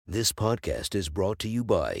This podcast is brought to you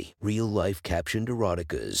by Real Life Captioned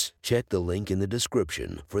Eroticas. Check the link in the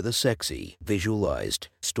description for the sexy, visualized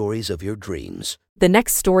stories of your dreams. The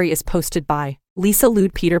next story is posted by Lisa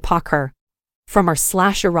Lude Peter Pocker from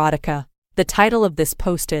r/erotica. The title of this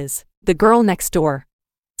post is The Girl Next Door.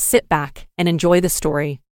 Sit back and enjoy the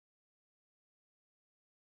story.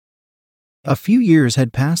 A few years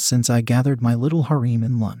had passed since I gathered my little harem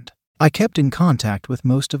in Lund. I kept in contact with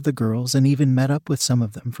most of the girls and even met up with some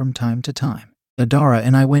of them from time to time. Adara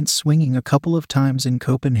and I went swinging a couple of times in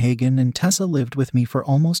Copenhagen, and Tessa lived with me for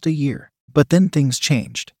almost a year. But then things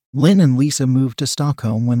changed. Lynn and Lisa moved to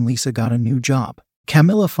Stockholm when Lisa got a new job.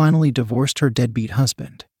 Camilla finally divorced her deadbeat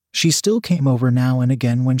husband. She still came over now and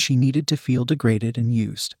again when she needed to feel degraded and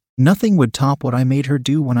used. Nothing would top what I made her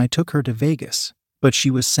do when I took her to Vegas, but she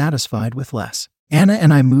was satisfied with less. Anna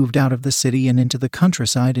and I moved out of the city and into the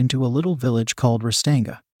countryside, into a little village called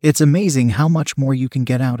Rastanga. It's amazing how much more you can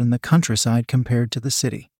get out in the countryside compared to the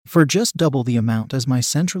city. For just double the amount as my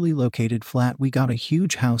centrally located flat, we got a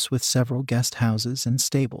huge house with several guest houses and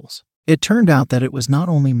stables. It turned out that it was not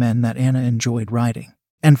only men that Anna enjoyed riding.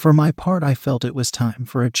 And for my part, I felt it was time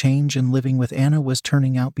for a change, and living with Anna was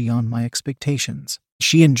turning out beyond my expectations.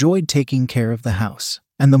 She enjoyed taking care of the house,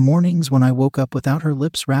 and the mornings when I woke up without her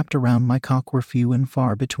lips wrapped around my cock were few and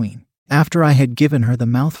far between. After I had given her the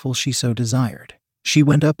mouthful she so desired, she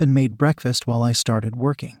went up and made breakfast while I started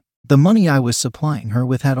working. The money I was supplying her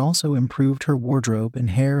with had also improved her wardrobe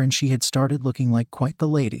and hair, and she had started looking like quite the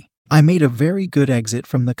lady. I made a very good exit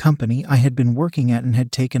from the company I had been working at and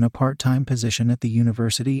had taken a part-time position at the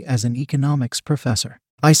university as an economics professor.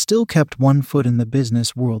 I still kept one foot in the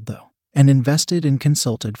business world though, and invested and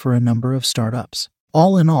consulted for a number of startups.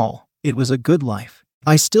 All in all, it was a good life.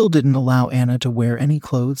 I still didn't allow Anna to wear any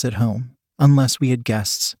clothes at home, unless we had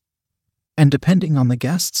guests. And depending on the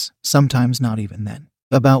guests, sometimes not even then.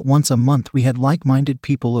 About once a month we had like-minded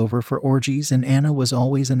people over for orgies, and Anna was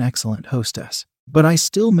always an excellent hostess. But I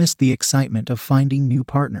still missed the excitement of finding new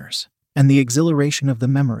partners, and the exhilaration of the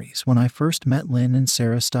memories when I first met Lynn and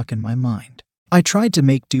Sarah stuck in my mind. I tried to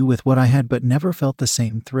make do with what I had, but never felt the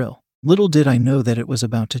same thrill. Little did I know that it was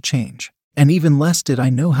about to change. And even less did I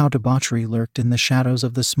know how debauchery lurked in the shadows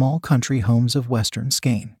of the small country homes of Western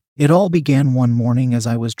Skane. It all began one morning as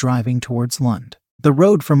I was driving towards Lund. The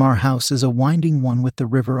road from our house is a winding one with the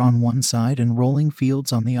river on one side and rolling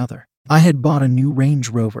fields on the other. I had bought a new Range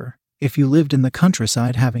Rover. If you lived in the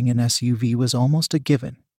countryside, having an SUV was almost a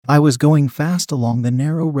given. I was going fast along the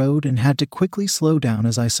narrow road and had to quickly slow down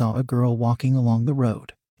as I saw a girl walking along the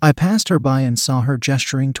road. I passed her by and saw her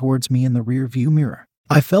gesturing towards me in the rear view mirror.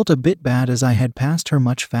 I felt a bit bad as I had passed her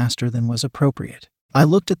much faster than was appropriate. I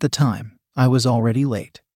looked at the time. I was already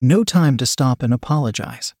late. No time to stop and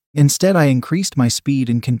apologize. Instead, I increased my speed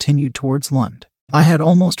and continued towards Lund. I had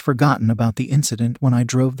almost forgotten about the incident when I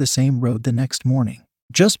drove the same road the next morning.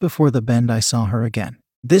 Just before the bend, I saw her again.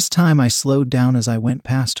 This time I slowed down as I went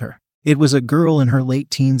past her. It was a girl in her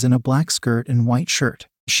late teens in a black skirt and white shirt.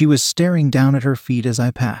 She was staring down at her feet as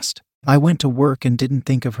I passed. I went to work and didn't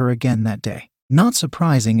think of her again that day. Not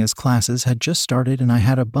surprising, as classes had just started and I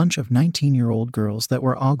had a bunch of 19-year-old girls that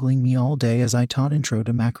were ogling me all day as I taught intro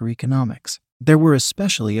to macroeconomics. There were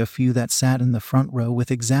especially a few that sat in the front row with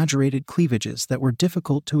exaggerated cleavages that were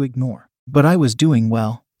difficult to ignore. But I was doing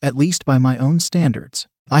well, at least by my own standards.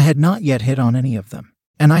 I had not yet hit on any of them,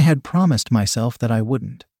 and I had promised myself that I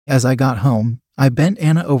wouldn't. As I got home, I bent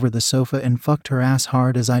Anna over the sofa and fucked her ass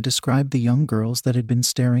hard as I described the young girls that had been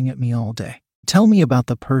staring at me all day. "Tell me about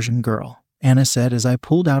the Persian girl," Anna said as I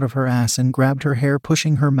pulled out of her ass and grabbed her hair,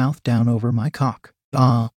 pushing her mouth down over my cock.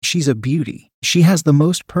 She's a beauty. She has the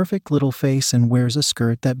most perfect little face and wears a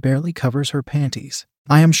skirt that barely covers her panties.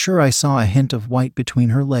 I am sure I saw a hint of white between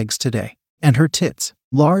her legs today. And her tits,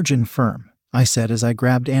 large and firm," I said as I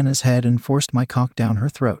grabbed Anna's head and forced my cock down her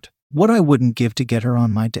throat. What I wouldn't give to get her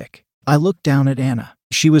on my dick. I looked down at Anna.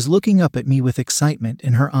 She was looking up at me with excitement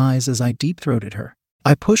in her eyes as I deep-throated her.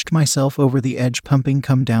 I pushed myself over the edge, pumping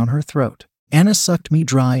cum down her throat. Anna sucked me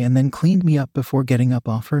dry and then cleaned me up before getting up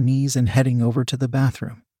off her knees and heading over to the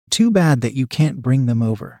bathroom. "Too bad that you can't bring them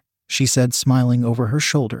over," she said, smiling over her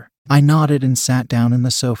shoulder. I nodded and sat down in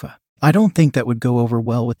the sofa. "I don't think that would go over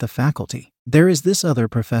well with the faculty. There is this other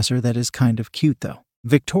professor that is kind of cute though.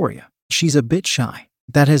 Victoria. She's a bit shy."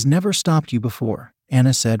 "That has never stopped you before,"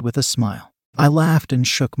 Anna said with a smile. I laughed and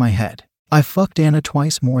shook my head. I fucked Anna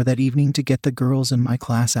twice more that evening to get the girls in my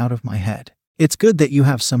class out of my head. "It's good that you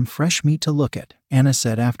have some fresh meat to look at," Anna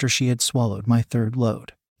said after she had swallowed my third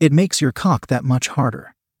load. "It makes your cock that much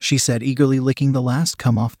harder," she said, eagerly licking the last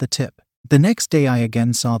cum off the tip. The next day I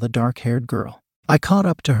again saw the dark-haired girl. I caught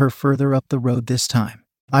up to her further up the road this time.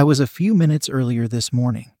 I was a few minutes earlier this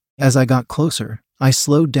morning. As I got closer, I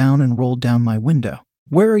slowed down and rolled down my window.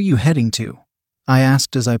 Where are you heading to? I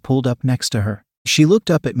asked as I pulled up next to her. She looked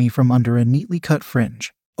up at me from under a neatly cut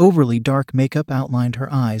fringe. Overly dark makeup outlined her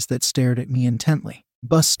eyes that stared at me intently.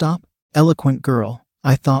 Bus stop? Eloquent girl,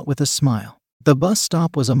 I thought with a smile. The bus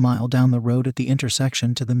stop was a mile down the road at the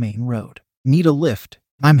intersection to the main road. Need a lift?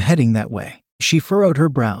 I'm heading that way. She furrowed her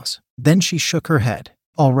brows. Then she shook her head.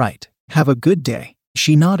 All right, have a good day.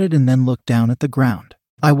 She nodded and then looked down at the ground.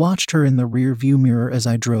 I watched her in the rear view mirror as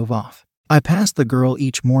I drove off. I passed the girl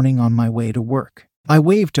each morning on my way to work. I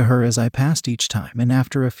waved to her as I passed each time, and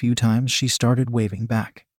after a few times she started waving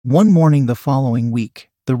back. One morning the following week,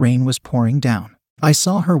 the rain was pouring down. I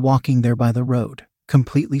saw her walking there by the road,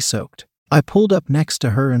 completely soaked. I pulled up next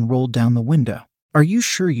to her and rolled down the window. Are you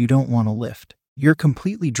sure you don't want a lift? You're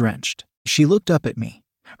completely drenched. She looked up at me,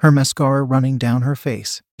 her mascara running down her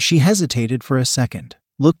face. She hesitated for a second,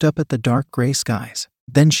 looked up at the dark gray skies.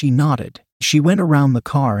 Then she nodded. She went around the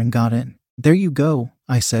car and got in. There you go,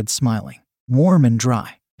 I said, smiling. Warm and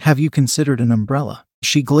dry. Have you considered an umbrella?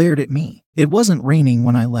 She glared at me. It wasn't raining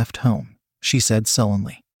when I left home, she said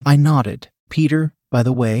sullenly. I nodded. Peter, by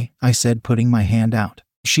the way, I said, putting my hand out.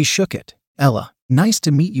 She shook it. Ella. Nice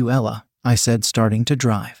to meet you, Ella, I said, starting to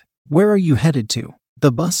drive. Where are you headed to?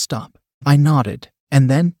 The bus stop. I nodded. And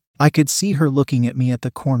then, I could see her looking at me at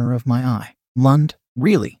the corner of my eye. Lund?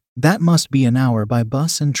 Really? That must be an hour by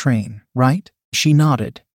bus and train, right? She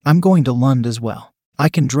nodded. I'm going to Lund as well. I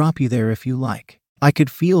can drop you there if you like. I could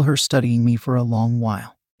feel her studying me for a long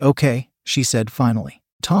while. Okay, she said finally.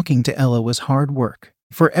 Talking to Ella was hard work.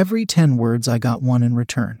 For every 10 words I got one in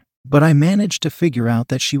return. But I managed to figure out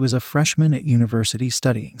that she was a freshman at university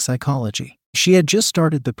studying psychology. She had just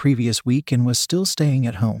started the previous week and was still staying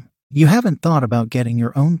at home. You haven't thought about getting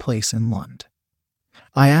your own place in Lund?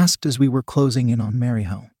 I asked as we were closing in on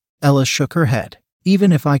Maryholm. Ella shook her head.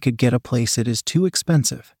 Even if I could get a place, it is too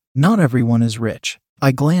expensive. Not everyone is rich.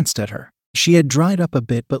 I glanced at her. She had dried up a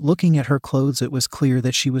bit, but looking at her clothes it was clear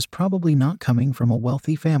that she was probably not coming from a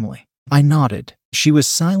wealthy family. I nodded. She was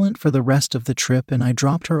silent for the rest of the trip, and I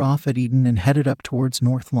dropped her off at Eden and headed up towards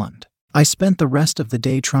North Lund. I spent the rest of the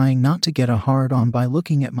day trying not to get a hard-on by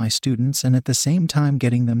looking at my students and at the same time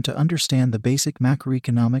getting them to understand the basic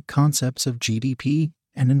macroeconomic concepts of GDP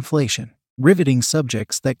and inflation, riveting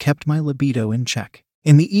subjects that kept my libido in check.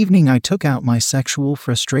 In the evening, I took out my sexual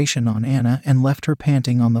frustration on Anna and left her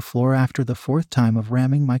panting on the floor after the 4th time of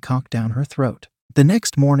ramming my cock down her throat. The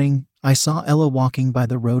next morning, I saw Ella walking by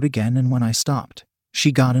the road again, and when I stopped,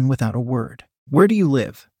 she got in without a word. Where do you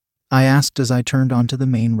live? I asked as I turned onto the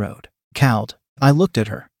main road. Cald. I looked at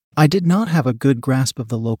her. I did not have a good grasp of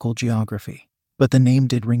the local geography, but the name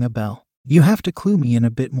did ring a bell. You have to clue me in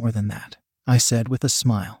a bit more than that, I said with a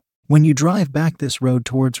smile. When you drive back this road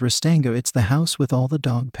towards Restanga, it's the house with all the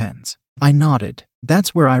dog pens. I nodded.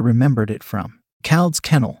 That's where I remembered it from. Cald's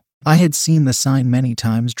Kennel. I had seen the sign many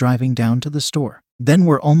times driving down to the store. Then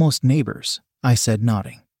we're almost neighbors, I said,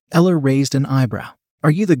 nodding. Ella raised an eyebrow.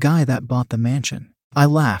 Are you the guy that bought the mansion? I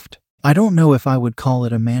laughed. I don't know if I would call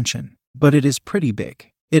it a mansion, but it is pretty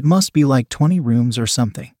big. It must be like 20 rooms or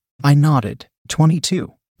something. I nodded.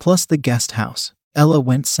 22, plus the guest house. Ella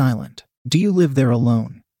went silent. Do you live there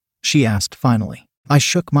alone? She asked finally. I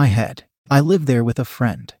shook my head. I live there with a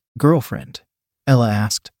friend. Girlfriend? Ella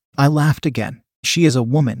asked. I laughed again. She is a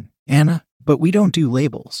woman, Anna, but we don't do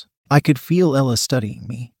labels. I could feel Ella studying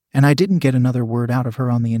me, and I didn't get another word out of her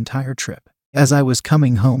on the entire trip. As I was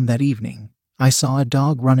coming home that evening, I saw a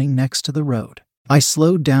dog running next to the road. I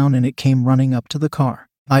slowed down and it came running up to the car.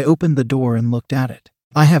 I opened the door and looked at it.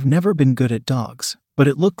 I have never been good at dogs, but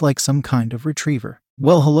it looked like some kind of retriever.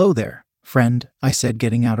 Well, hello there, friend, I said,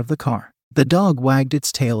 getting out of the car. The dog wagged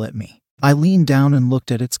its tail at me. I leaned down and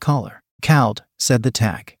looked at its collar. Cald, said the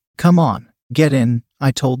tag. Come on, get in,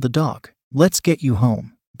 I told the dog. Let's get you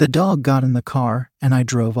home. The dog got in the car, and I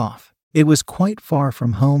drove off. It was quite far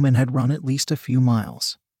from home and had run at least a few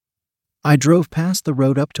miles. I drove past the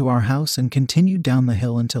road up to our house and continued down the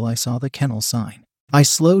hill until I saw the kennel sign. I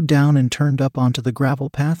slowed down and turned up onto the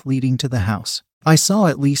gravel path leading to the house. I saw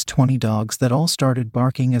at least 20 dogs that all started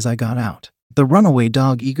barking as I got out. The runaway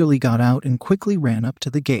dog eagerly got out and quickly ran up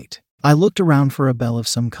to the gate. I looked around for a bell of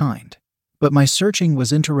some kind, but my searching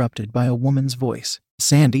was interrupted by a woman's voice.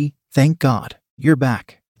 Sandy, thank God, you're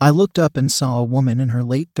back. I looked up and saw a woman in her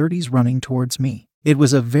late 30s running towards me. It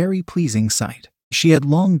was a very pleasing sight. She had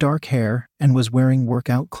long dark hair and was wearing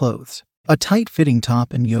workout clothes, a tight-fitting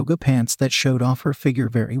top and yoga pants that showed off her figure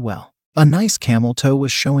very well. A nice camel toe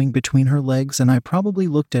was showing between her legs, and I probably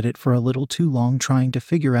looked at it for a little too long trying to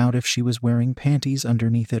figure out if she was wearing panties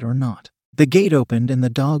underneath it or not. The gate opened and the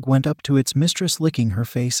dog went up to its mistress, licking her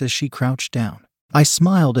face as she crouched down. I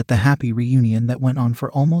smiled at the happy reunion that went on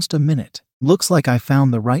for almost a minute. Looks like I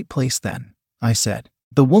found the right place then, I said.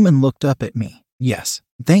 The woman looked up at me. Yes,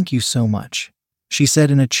 thank you so much, she said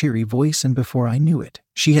in a cheery voice, and before I knew it,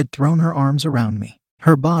 she had thrown her arms around me.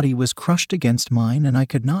 Her body was crushed against mine, and I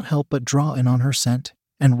could not help but draw in on her scent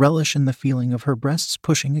and relish in the feeling of her breasts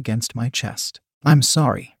pushing against my chest. I'm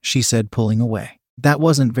sorry, she said, pulling away. That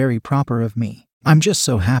wasn't very proper of me. I'm just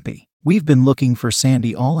so happy. We've been looking for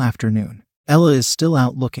Sandy all afternoon. Ella is still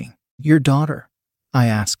out looking. Your daughter? I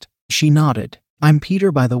asked. She nodded. I'm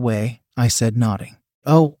Peter, by the way, I said, nodding.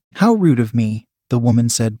 Oh, how rude of me, the woman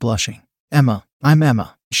said, blushing. Emma. I'm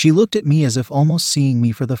Emma. She looked at me as if almost seeing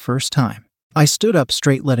me for the first time. I stood up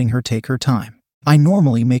straight, letting her take her time. I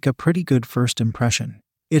normally make a pretty good first impression.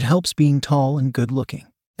 It helps being tall and good looking.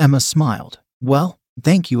 Emma smiled. Well,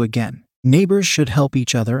 thank you again. Neighbors should help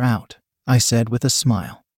each other out, I said with a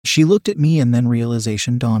smile. She looked at me and then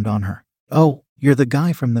realization dawned on her. Oh, you're the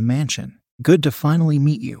guy from the mansion. Good to finally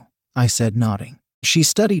meet you, I said, nodding. She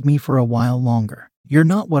studied me for a while longer. You're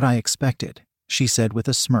not what I expected, she said with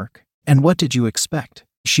a smirk. And what did you expect?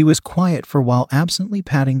 She was quiet for a while, absently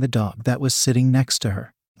patting the dog that was sitting next to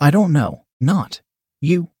her. I don't know. Not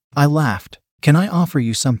you. I laughed. Can I offer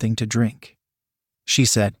you something to drink? She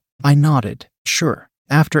said. I nodded. Sure.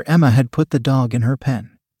 After Emma had put the dog in her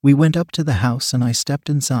pen, we went up to the house and I stepped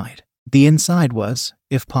inside. The inside was,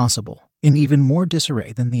 if possible, in even more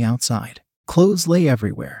disarray than the outside. Clothes lay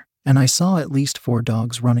everywhere, and I saw at least 4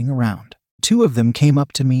 dogs running around. 2 of them came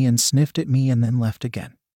up to me and sniffed at me and then left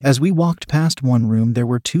again. As we walked past one room, there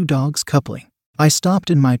were 2 dogs coupling. I stopped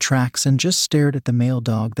in my tracks and just stared at the male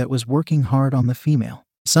dog that was working hard on the female.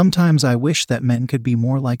 Sometimes I wish that men could be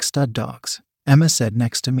more like stud dogs, Emma said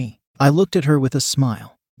next to me. I looked at her with a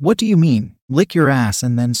smile. What do you mean, lick your ass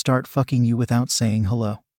and then start fucking you without saying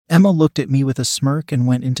hello? Emma looked at me with a smirk and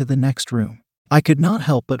went into the next room. I could not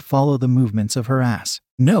help but follow the movements of her ass.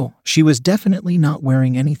 No, she was definitely not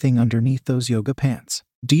wearing anything underneath those yoga pants.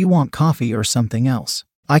 Do you want coffee or something else?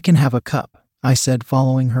 I can have a cup, I said,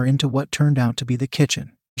 following her into what turned out to be the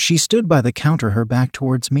kitchen. She stood by the counter, her back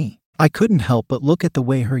towards me. I couldn't help but look at the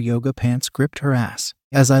way her yoga pants gripped her ass.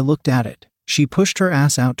 As I looked at it, she pushed her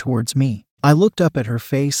ass out towards me. I looked up at her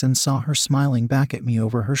face and saw her smiling back at me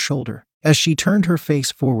over her shoulder. As she turned her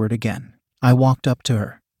face forward again, I walked up to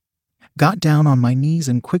her, got down on my knees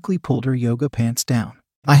and quickly pulled her yoga pants down.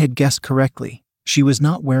 I had guessed correctly. She was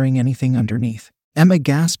not wearing anything underneath. Emma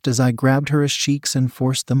gasped as I grabbed her ass cheeks and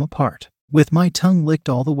forced them apart. With my tongue licked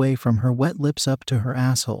all the way from her wet lips up to her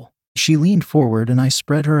asshole, she leaned forward and I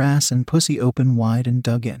spread her ass and pussy open wide and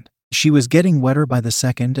dug in. She was getting wetter by the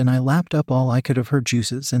second and I lapped up all I could of her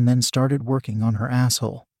juices and then started working on her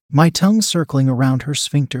asshole, my tongue circling around her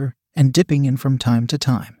sphincter and dipping in from time to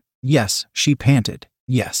time. Yes, she panted.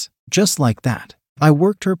 Yes, just like that. I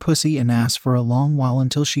worked her pussy and ass for a long while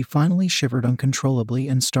until she finally shivered uncontrollably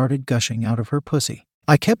and started gushing out of her pussy.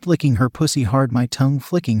 I kept licking her pussy hard, my tongue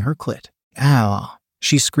flicking her clit. Ow!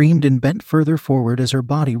 She screamed and bent further forward as her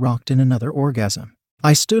body rocked in another orgasm.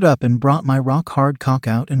 I stood up and brought my rock-hard cock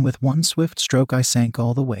out, and with one swift stroke I sank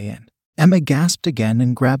all the way in. Emma gasped again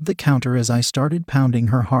and grabbed the counter as I started pounding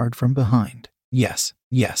her hard from behind. Yes,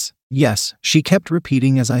 yes, yes, she kept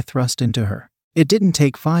repeating as I thrust into her. It didn't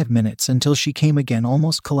take 5 minutes until she came again,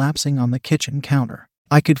 almost collapsing on the kitchen counter.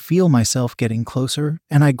 I could feel myself getting closer,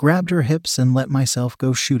 and I grabbed her hips and let myself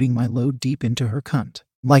go, shooting my load deep into her cunt.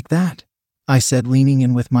 Like that? I said, leaning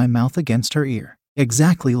in with my mouth against her ear.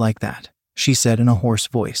 Exactly like that, she said in a hoarse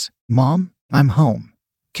voice. Mom, I'm home,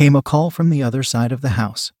 came a call from the other side of the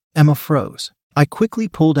house. Emma froze. I quickly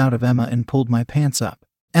pulled out of Emma and pulled my pants up.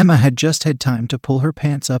 Emma had just had time to pull her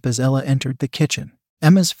pants up as Ella entered the kitchen.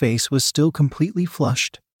 Emma's face was still completely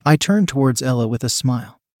flushed. I turned towards Ella with a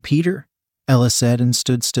smile. Peter? Ella said and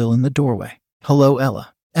stood still in the doorway. Hello,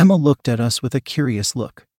 Ella. Emma looked at us with a curious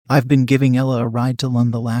look. I've been giving Ella a ride to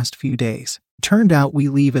Lund the last few days. Turned out we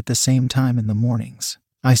leave at the same time in the mornings,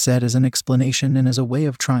 I said as an explanation and as a way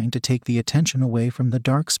of trying to take the attention away from the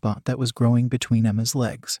dark spot that was growing between Emma's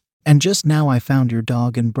legs. And just now I found your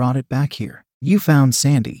dog and brought it back here. You found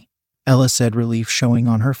Sandy, Ella said, relief showing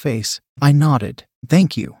on her face. I nodded.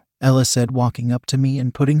 Thank you, Ella said, walking up to me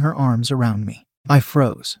and putting her arms around me. I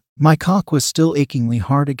froze. My cock was still achingly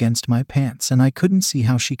hard against my pants and I couldn't see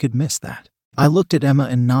how she could miss that. I looked at Emma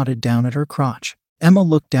and nodded down at her crotch. Emma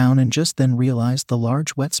looked down and just then realized the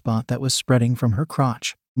large wet spot that was spreading from her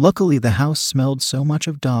crotch. Luckily, the house smelled so much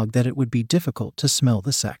of dog that it would be difficult to smell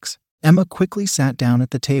the sex. Emma quickly sat down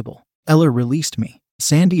at the table. Ella released me.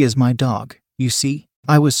 Sandy is my dog, you see.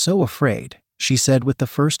 I was so afraid, she said with the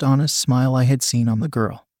first honest smile I had seen on the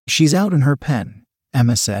girl. She's out in her pen,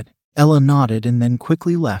 Emma said. Ella nodded and then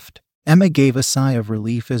quickly left. Emma gave a sigh of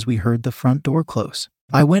relief as we heard the front door close.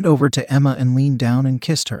 I went over to Emma and leaned down and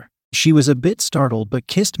kissed her. She was a bit startled but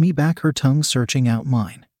kissed me back, her tongue searching out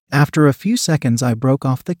mine. After a few seconds I broke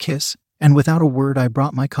off the kiss, and without a word I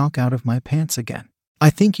brought my cock out of my pants again. I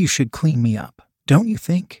think you should clean me up, don't you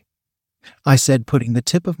think? I said, putting the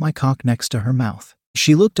tip of my cock next to her mouth.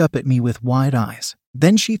 She looked up at me with wide eyes.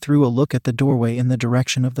 Then she threw a look at the doorway in the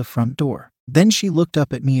direction of the front door. Then she looked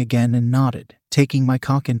up at me again and nodded, taking my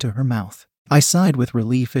cock into her mouth. I sighed with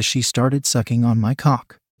relief as she started sucking on my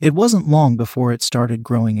cock. It wasn't long before it started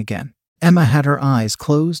growing again. Emma had her eyes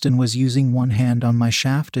closed and was using one hand on my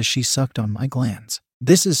shaft as she sucked on my glands.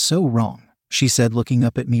 This is so wrong, she said, looking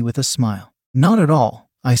up at me with a smile. Not at all,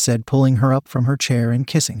 I said, pulling her up from her chair and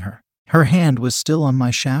kissing her. Her hand was still on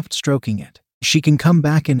my shaft, stroking it. She can come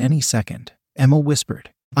back in any second, Emma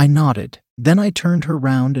whispered. I nodded. Then I turned her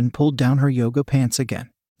round and pulled down her yoga pants again.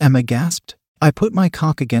 Emma gasped. I put my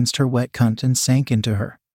cock against her wet cunt and sank into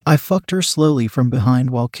her. I fucked her slowly from behind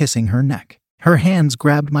while kissing her neck. Her hands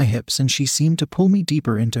grabbed my hips and she seemed to pull me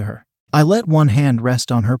deeper into her. I let one hand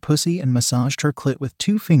rest on her pussy and massaged her clit with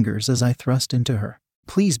 2 fingers as I thrust into her.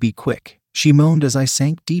 Please be quick, she moaned as I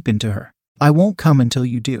sank deep into her. I won't come until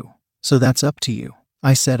you do, so that's up to you,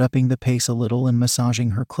 I said, upping the pace a little and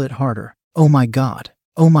massaging her clit harder. Oh my God,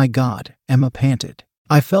 Emma panted.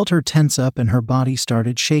 I felt her tense up and her body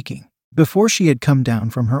started shaking. Before she had come down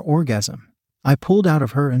from her orgasm, I pulled out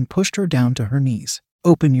of her and pushed her down to her knees.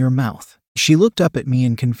 Open your mouth. She looked up at me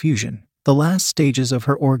in confusion, the last stages of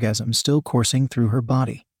her orgasm still coursing through her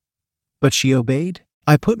body. But she obeyed.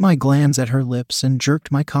 I put my glands at her lips and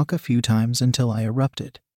jerked my cock a few times until I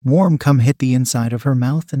erupted. Warm cum hit the inside of her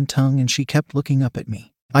mouth and tongue and she kept looking up at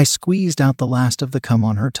me. I squeezed out the last of the cum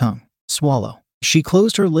on her tongue. Swallow. She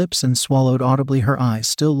closed her lips and swallowed audibly, her eyes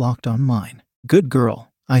still locked on mine. Good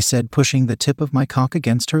girl, I said, pushing the tip of my cock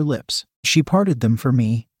against her lips. She parted them for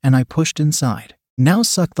me, and I pushed inside. Now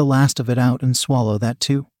suck the last of it out and swallow that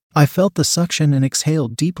too. I felt the suction and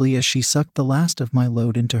exhaled deeply as she sucked the last of my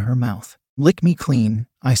load into her mouth. Lick me clean,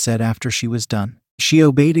 I said after she was done. She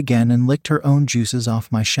obeyed again and licked her own juices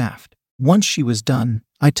off my shaft. Once she was done,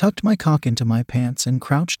 I tucked my cock into my pants and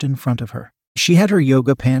crouched in front of her. She had her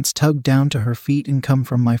yoga pants tugged down to her feet and cum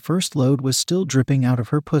from my first load was still dripping out of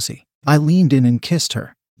her pussy. I leaned in and kissed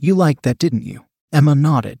her. You liked that, didn't you? Emma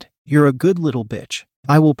nodded. You're a good little bitch.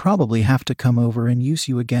 I will probably have to come over and use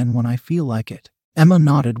you again when I feel like it. Emma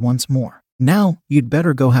nodded once more. Now, you'd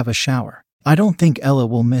better go have a shower. I don't think Ella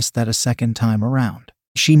will miss that a second time around.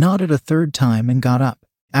 She nodded a third time and got up.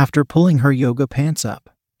 After pulling her yoga pants up,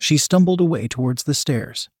 she stumbled away towards the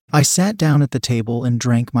stairs. I sat down at the table and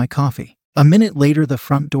drank my coffee. A minute later, the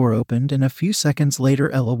front door opened and a few seconds later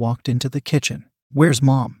Ella walked into the kitchen. Where's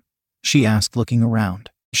Mom? She asked, looking around.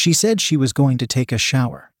 She said she was going to take a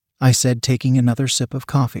shower, I said, taking another sip of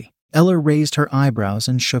coffee. Ella raised her eyebrows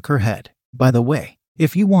and shook her head. By the way,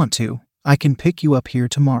 if you want to, I can pick you up here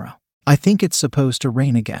tomorrow. I think it's supposed to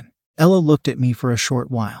rain again. Ella looked at me for a short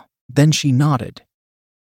while. Then she nodded.